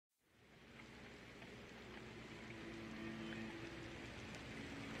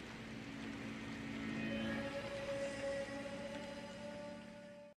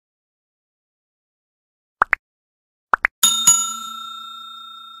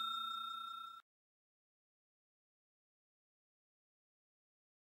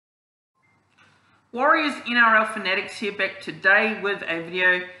Warriors NRL Fanatics here back today with a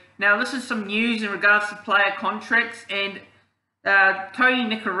video. Now this is some news in regards to player contracts, and Kodi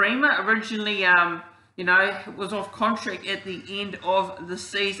Nikorima originally was off contract at the end of the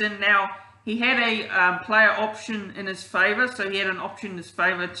season. Now he had a player option in his favour, so he had an option in his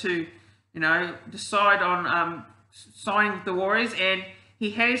favour to decide on signing with the Warriors, and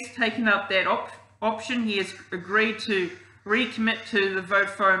he has taken up that option. He has agreed to recommit to the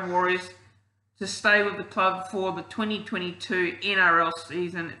Vodafone Warriors to stay with the club for the 2022 NRL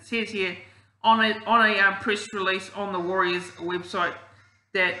season. It says here on a press release on the Warriors website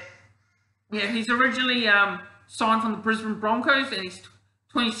that he's originally signed from the Brisbane Broncos, and he's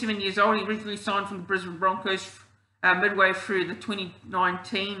 27 years old. He originally signed from the Brisbane Broncos midway through the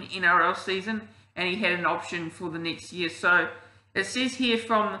 2019 NRL season, and he had an option for the next year. So it says here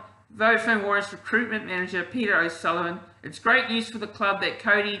from Vodafone Warriors recruitment manager Peter O'Sullivan, it's great news for the club that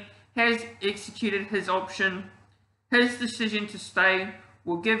Kodi has executed his option. His decision to stay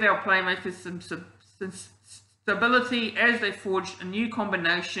will give our playmakers some stability as they forge a new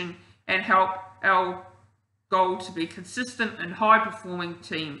combination and help our goal to be consistent and high-performing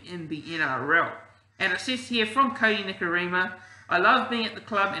team in the NRL. And it says here from Kodi Nikorima, I love being at the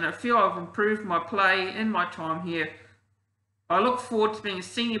club and I feel I've improved my play in my time here. I look forward to being a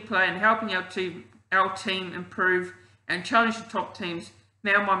senior player and helping our team improve and challenge the top teams.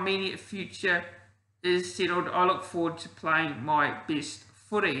 Now my immediate future is settled. I look forward to playing my best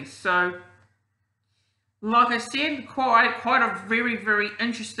footy. So, like I said, quite a very, very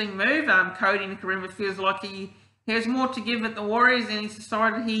interesting move. Kodi Nikorima feels like he has more to give at the Warriors, and he's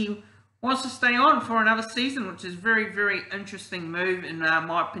decided he wants to stay on for another season, which is very, very interesting move in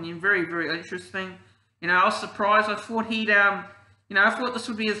my opinion. Very, very interesting. I was surprised. I thought he'd, I thought this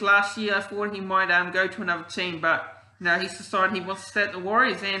would be his last year. I thought he might go to another team, but he's decided he wants to stay at the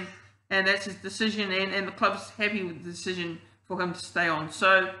Warriors, and that's his decision, and the club's happy with the decision for him to stay on.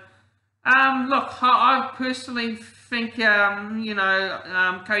 So, look, I personally think,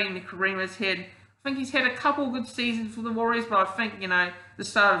 Kodi Nikorima's he's had a couple of good seasons for the Warriors, but I think, the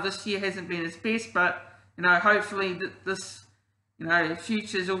start of this year hasn't been his best, but, hopefully this,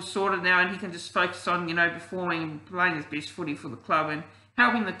 future's all sorted now, and he can just focus on, performing and playing his best footy for the club and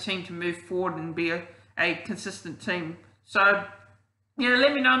helping the team to move forward and be a consistent team. So,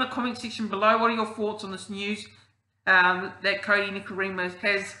 let me know in the comment section below, what are your thoughts on this news that Kodi Nikorima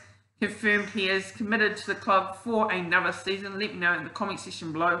has confirmed he is committed to the club for another season. Let me know in the comment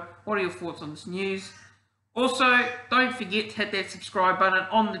section below, what are your thoughts on this news. Also, don't forget to hit that subscribe button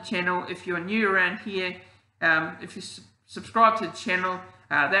on the channel if you're new around here. If you subscribe to the channel,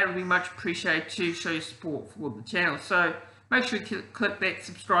 that would be much appreciated to show your support for the channel. So make sure you click that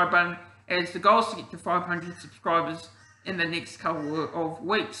subscribe button, as the goal is to get to 500 subscribers in the next couple of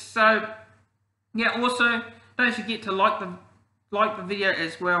weeks. So, also don't forget to like the video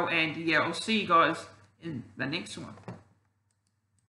as well, and I'll see you guys in the next one.